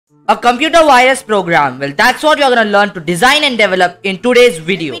A computer virus program. Well, that's what you're gonna learn to design and develop in today's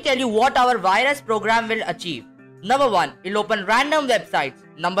video. Let me tell you what our virus program will achieve. Number 1, it'll open random websites.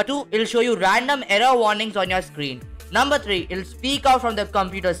 Number 2, it'll show you random error warnings on your screen. Number 3, it'll speak out from the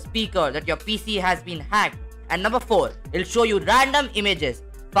computer speaker that your PC has been hacked. And number 4, it'll show you random images.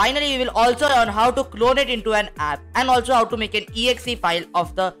 Finally, we will also learn how to clone it into an app and also how to make an EXE file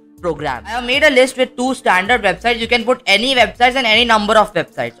of the program. I have made a list with 2 standard websites. You can put any websites and any number of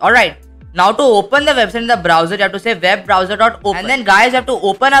websites. Alright. Now to open the website in the browser, you have to say WEBBROWSER.open. And then guys, you have to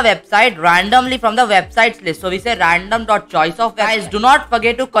open a website randomly from the websites list. So we say random.choice of website. Guys, do not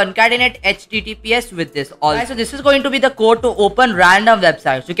forget to concatenate HTTPS with this also. Guys, so this is going to be the code to open random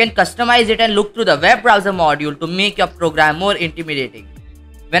websites. You can customize it and look through the web browser module to make your program more intimidating.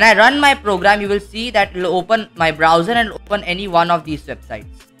 When I run my program, you will see that it will open my browser and open any one of these websites.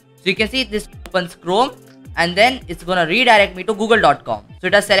 So you can see this opens Chrome and then it's gonna redirect me to google.com. So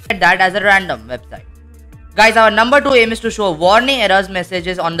it has selected that as a random website. Guys, our number 2 aim is to show warning errors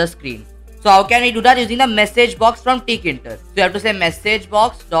messages on the screen. So how can we do that? Using the message box from Tkinter. So you have to say message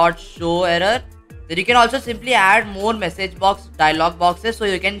box.show error. Then you can also simply add more message box dialog boxes so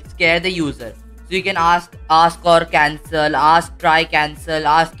you can scare the user. So you can ask or cancel, ask, try, cancel,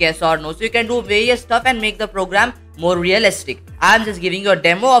 ask yes or no. So you can do various stuff and make the program more realistic. I am just giving you a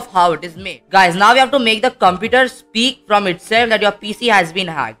demo of how it is made. Guys, now you have to make the computer speak from itself that your PC has been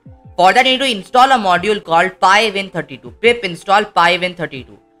hacked. For that, you need to install a module called pywin32. Pip install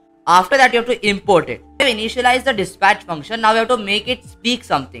pywin32. After that, you have to import it. You have initialized the dispatch function. Now you have to make it speak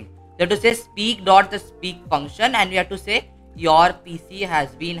something. You have to say speak.the-speak function and you have to say your PC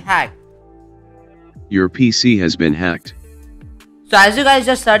has been hacked. Your PC has been hacked. So as you guys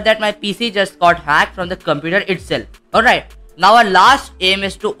just said that my PC just got hacked from the computer itself. Alright. Now our last aim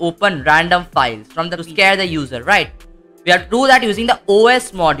is to open random files to scare the user, right? We have to do that using the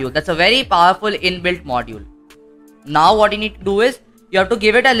OS module. That's a very powerful inbuilt module. Now what you need to do is, you have to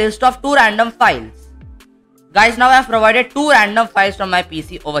give it a list of 2 random files. Guys, now I have provided 2 random files from my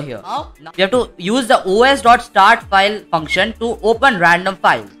PC over here. Now you have to use the os.startFile function to open random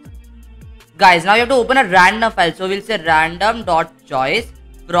files. Guys, now you have to open a random file. So we'll say random.choice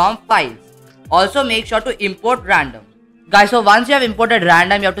from files. Also make sure to import random. Guys, so once you have imported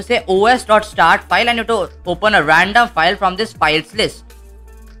random, you have to say os.startFile and you have to open a random file from this files list.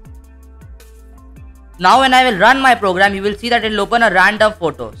 Now when I will run my program, you will see that it will open a random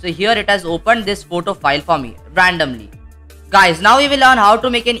photo. So here it has opened this photo file for me randomly. Guys, now we will learn how to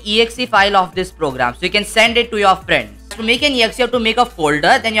make an EXE file of this program so you can send it to your friends. To make an EXE, you have to make a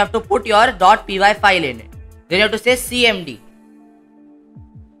folder, then you have to put your .py file in it. Then you have to say cmd.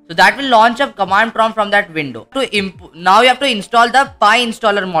 So that will launch a command prompt from that window. Now you have to install the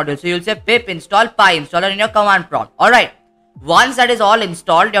PyInstaller module. So you will say pip install PyInstaller in your command prompt. Alright. Once that is all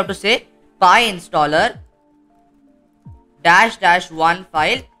installed, you have to say PyInstaller --1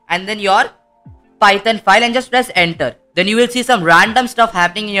 file and then your Python file and just press enter. Then you will see some random stuff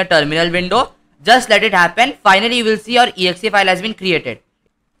happening in your terminal window. Just let it happen. Finally, you will see your EXE file has been created.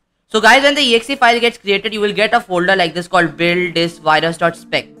 So guys, when the EXE file gets created, you will get a folder like this called build this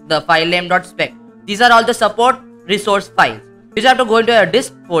virus.spec, the file name.spec. These are all the support resource files. You just have to go into your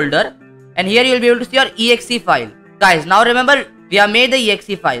disk folder and here you will be able to see your EXE file. Guys, now remember, we have made the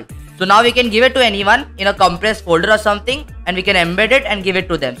EXE file. So now we can give it to anyone in a compressed folder or something and we can embed it and give it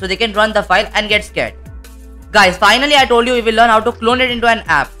to them so they can run the file and get scared. Guys, finally I told you we will learn how to clone it into an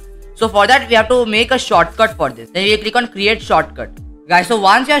app. So for that we have to make a shortcut for this. Then we click on create shortcut. Guys, so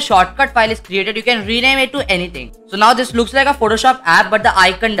once your shortcut file is created, you can rename it to anything. So now this looks like a Photoshop app but the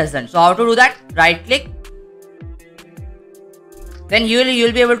icon doesn't. So how to do that? Right click. Then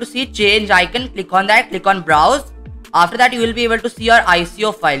you'll be able to see change icon. Click on that. Click on browse. After that you will be able to see your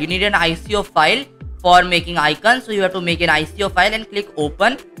ICO file. You need an ICO file for making icons. So you have to make an ICO file and click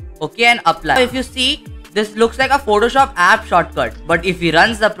open. Okay, and apply. So if you see, this looks like a Photoshop app shortcut, but if he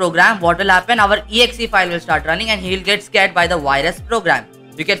runs the program, what will happen? Our EXE file will start running and he will get scared by the virus program.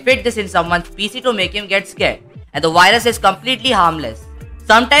 You can fit this in someone's PC to make him get scared. And the virus is completely harmless.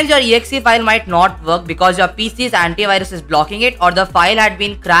 Sometimes your EXE file might not work because your PC's antivirus is blocking it or the file had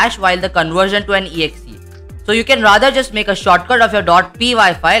been crashed while the conversion to an EXE. So you can rather just make a shortcut of your .py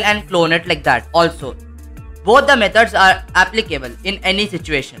file and clone it like that also. Both the methods are applicable in any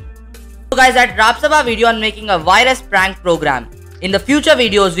situation. So guys, that wraps up our video on making a virus prank program. In the future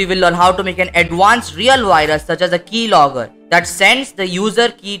videos, we will learn how to make an advanced real virus such as a keylogger that sends the user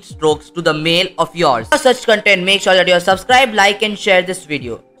keystrokes to the mail of yours. For such content, make sure that you are subscribed, like and share this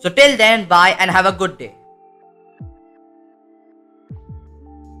video. So till then, bye and have a good day.